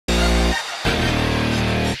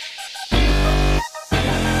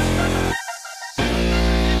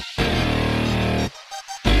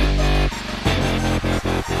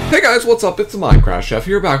Hey guys, what's up? It's the Minecraft Chef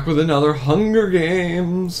here, back with another Hunger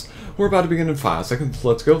Games. We're about to begin in 5 seconds.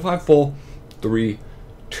 Let's go. 5, 4, 3,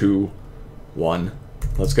 2, 1.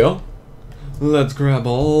 Let's go. Let's grab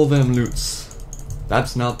all them loots.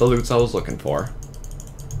 That's not the loots I was looking for.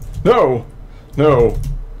 No! No!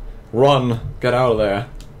 Run! Get out of there.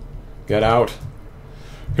 Get out.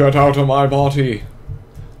 Get out of my body.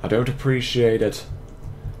 I don't appreciate it.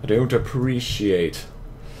 I don't appreciate.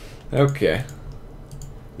 Okay.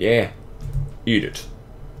 Yeah. Eat it.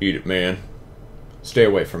 Eat it, man. Stay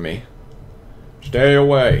away from me. Stay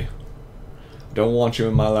away. Don't want you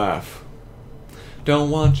in my life. Don't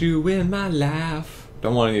want you in my life.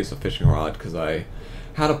 Don't want to use a fishing rod because I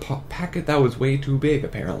had a packet that was way too big,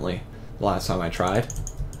 apparently, the last time I tried.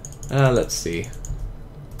 Let's see.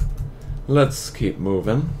 Let's keep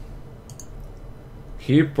moving.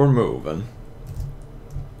 Keep moving.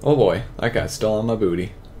 Oh boy, that guy's still on my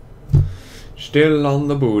booty. Still on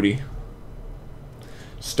the booty.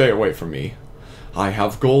 Stay away from me. I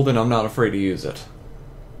have gold and I'm not afraid to use it.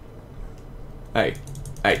 Hey.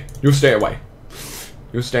 Hey, you stay away.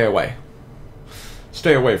 You stay away.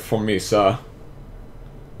 Stay away from me, sir.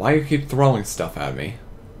 Why you keep throwing stuff at me?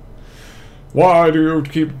 Why do you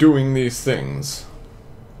keep doing these things?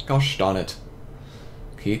 Gosh darn it.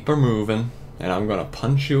 Keep her moving, and I'm gonna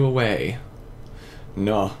punch you away.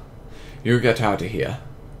 No. You get out of here.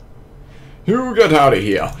 You get out of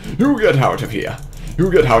here. You get out of here.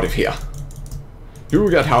 You get out of here. You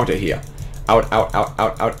get out of here. Out, out, out,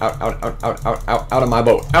 out, out, out, out, out, out, out, out, out of my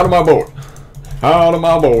boat. Out of my boat. Out of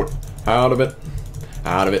my boat. Out of it.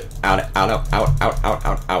 Out of it. Out, out, out, out, out, out,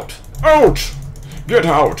 out, out. Out! Get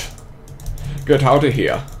out. Get out of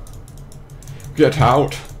here. Get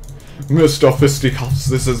out. Mr. Fisticuffs,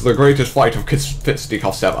 this is the greatest fight of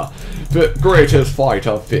fisticuffs ever. The greatest fight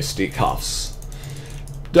of fisticuffs.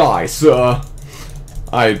 Die, sir.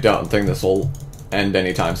 I don't think this will end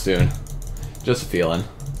anytime soon. Just a feeling.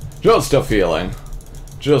 Just a feeling.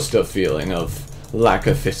 Just a feeling of lack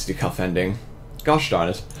of fisticuff ending. Gosh darn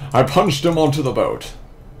it. I punched him onto the boat.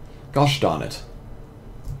 Gosh darn it.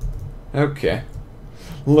 Okay.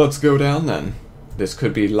 Let's go down then. This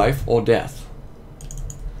could be life or death.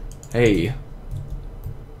 Hey.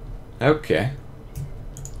 Okay.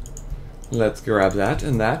 Let's grab that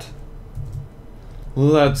and that.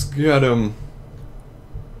 Let's get him.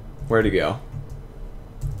 Where'd he go?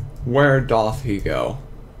 Where doth he go?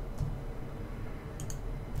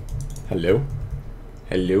 Hello?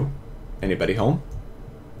 Hello? Anybody home?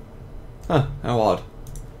 Huh, how odd.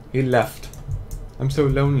 He left. I'm so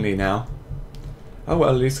lonely now. Oh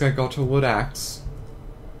well, at least I got a wood axe.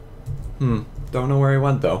 Don't know where he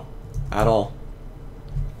went though. At all.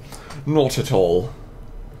 Not at all.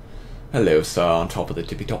 Hello, sir, on top of the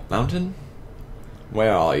tippy-top mountain.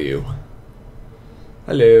 Where are you?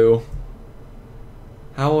 Hello.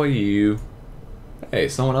 How are you? Hey,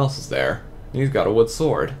 someone else is there. He's got a wood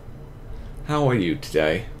sword. How are you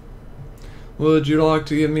today? Would you like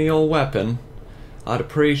to give me your weapon? I'd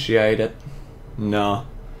appreciate it. No.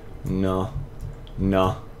 No.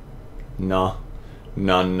 No. No.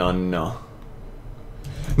 No, no, no.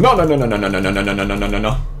 No, no, no, no, no, no, no, no, no, no, no, no, no,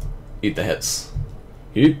 no. Eat the hits.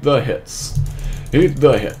 Eat the hits. Eat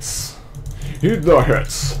the hits. Eat the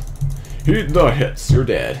hits. Eat the hits. You're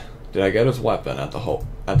dead. Did I get his weapon at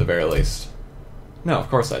the very least? No,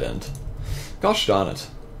 of course I didn't. Gosh darn it.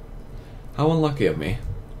 How unlucky of me.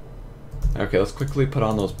 Okay, let's quickly put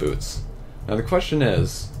on those boots. Now the question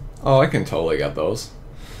is... Oh, I can totally get those.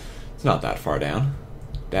 It's not that far down.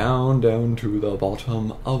 Down, down to the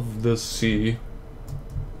bottom of the sea.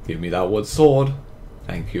 Give me that wood sword.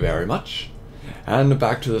 Thank you very much. And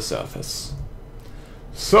back to the surface.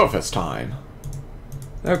 Surface time.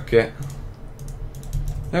 Okay.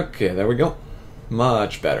 Okay, there we go.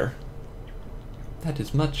 Much better. That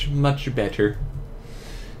is much, much better.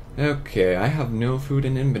 Okay, I have no food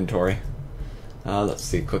in inventory. Let's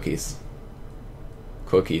see, cookies.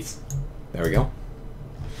 Cookies. There we go.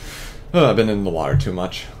 Oh, I've been in the water too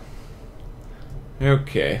much.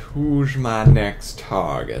 Okay, who's my next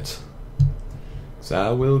target? So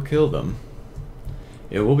I will kill them.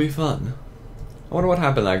 It will be fun. I wonder what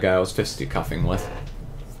happened to that guy I was fisticuffing with.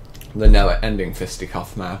 The never-ending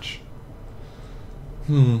fisticuff match.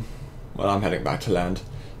 Well, I'm heading back to land.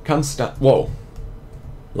 Can't stand. Whoa.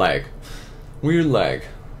 Leg. Weird leg.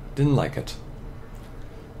 Didn't like it.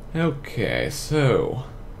 Okay, so...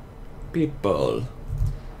 people.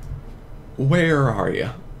 Where are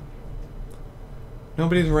you?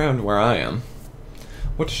 Nobody's around where I am.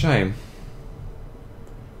 What a shame.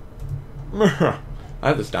 I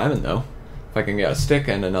have this diamond though. If I can get a stick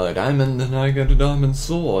and another diamond, then I get a diamond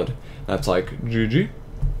sword. That's like, GG.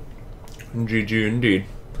 GG indeed.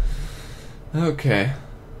 Okay.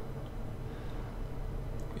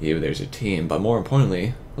 Yeah, there's a team, but more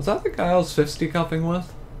importantly, was that the guy I was fisticuffing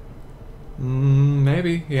with?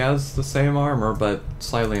 Maybe. He has the same armor, but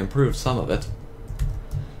slightly improved some of it.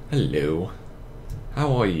 Hello.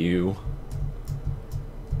 How are you?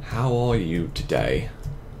 How are you today?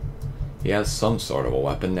 He has some sort of a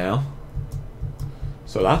weapon now.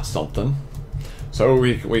 So that's something. So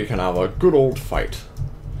we can have a good old fight.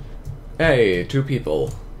 Hey, 2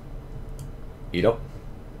 people. Eat up.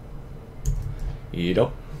 Eat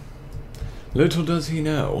up. Little does he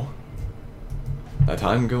know that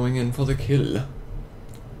I'm going in for the kill.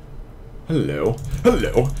 Hello.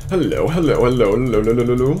 Hello. Hello. Hello. Hello. Hello. Hello.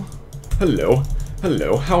 Hello. Hello.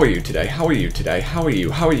 Hello. How are you today? How are you today? How are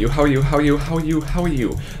you? How are you? How are you? How are you? How are you? How are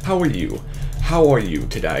you? How are you? How are you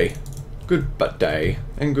today? Good day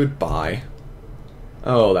and goodbye.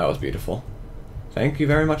 Oh, that was beautiful. Thank you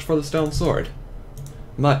very much for the stone sword.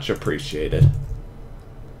 Much appreciated.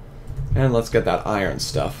 And let's get that iron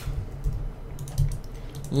stuff.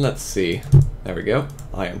 Let's see. There we go.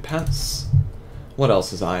 Iron pants. What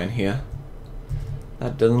else is iron here?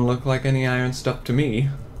 That doesn't look like any iron stuff to me.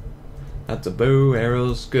 That's a bow,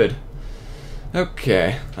 arrows, good.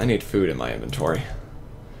 Okay, I need food in my inventory.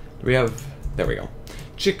 Do we have... There we go.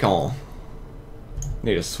 Chicken.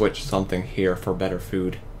 Need to switch something here for better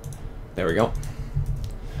food. There we go.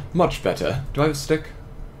 Much better. Do I have a stick?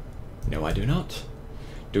 No, I do not.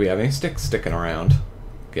 Do we have any sticks sticking around?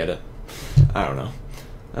 Get it? I don't know.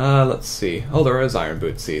 Let's see. Oh, there is iron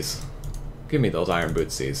bootsies. Give me those iron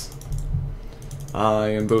bootsies.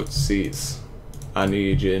 Iron bootsies. I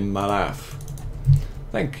need you in my life.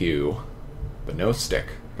 Thank you. But no stick.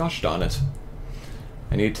 Gosh darn it.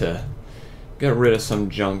 I need to get rid of some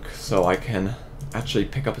junk so I can actually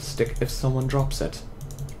pick up a stick if someone drops it.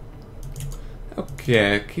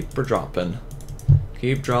 Okay, keep dropping.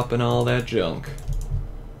 Keep dropping all that junk.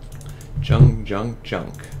 Junk, junk,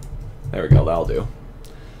 junk. There we go, that'll do.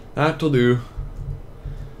 That'll do.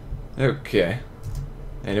 Okay.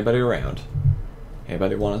 Anybody around?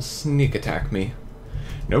 Anybody want to sneak attack me?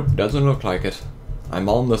 Nope, doesn't look like it. I'm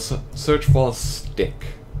on the search for a stick.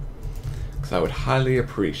 Because I would highly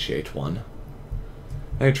appreciate one.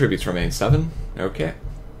 Any tributes remain? 7? Okay.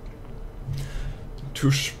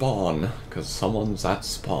 To spawn, because someone's at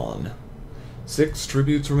spawn. 6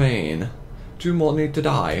 tributes remain. 2 more need to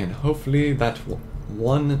die, and hopefully that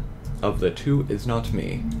one of the 2 is not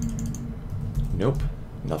me. Nope,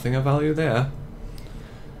 nothing of value there.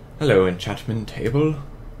 Hello, enchantment table.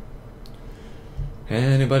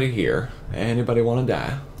 Anybody here? Anybody want to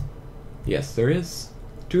die? Yes, there is.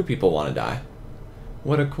 2 people want to die.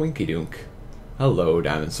 What a quinky dunk. Hello,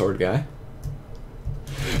 diamond sword guy.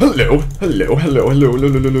 Hello, hello, hello, hello, hello,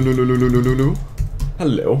 hello, hello, hello, hello, hello.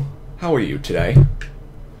 Hello, how are you today?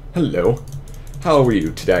 Hello, how are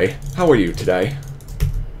you today? How are you today?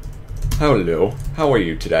 Hello, how are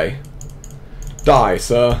you today? Die,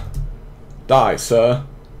 sir. Die, sir.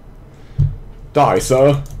 Die,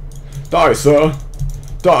 sir. Die, sir.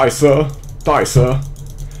 Die, sir. Die, sir.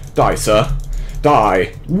 Die, sir.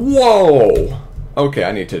 Die. Whoa! Okay,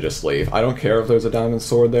 I need to just leave. I don't care if there's a diamond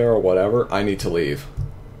sword there or whatever. I need to leave.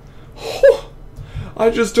 I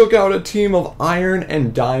just took out a team of iron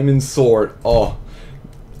and diamond sword. Oh,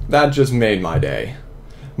 that just made my day.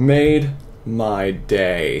 Made my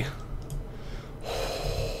day.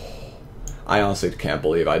 I honestly can't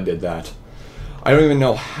believe I did that. I don't even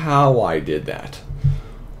know how I did that.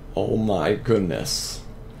 Oh my goodness.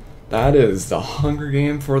 That is the Hunger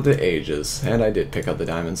Game for the ages. And I did pick up the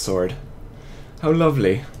diamond sword. How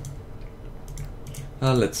lovely.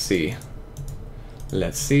 Let's see.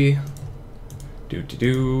 Let's see.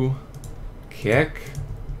 Do. Kick.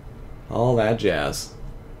 All that jazz.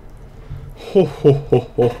 Ho ho ho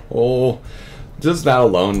ho ho. Just that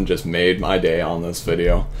alone just made my day on this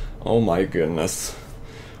video. Oh my goodness.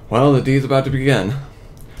 Well, the D's about to begin.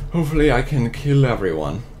 Hopefully I can kill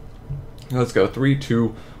everyone. Let's go. 3,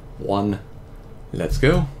 2, 1. Let's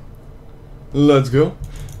go. Let's go.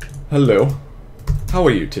 Hello. How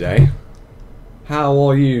are you today? How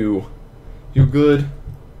are you? You good?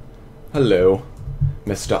 Hello,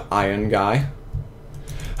 Mr. Iron Guy.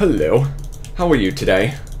 Hello. How are you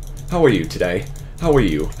today? How are you today? How are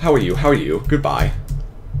you? How are you? How are you? Goodbye.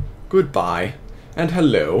 Goodbye. And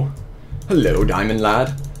hello. Hello, Diamond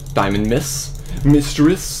Lad. Diamond Miss.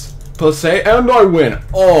 Mistress. Per se. And I win.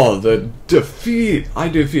 Oh, the defeat. I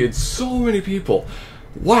defeated so many people.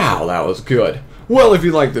 Wow, that was good. Well, if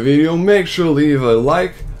you liked the video, make sure to leave a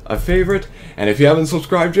like, a favorite, and if you haven't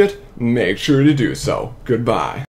subscribed yet, make sure to do so. Goodbye.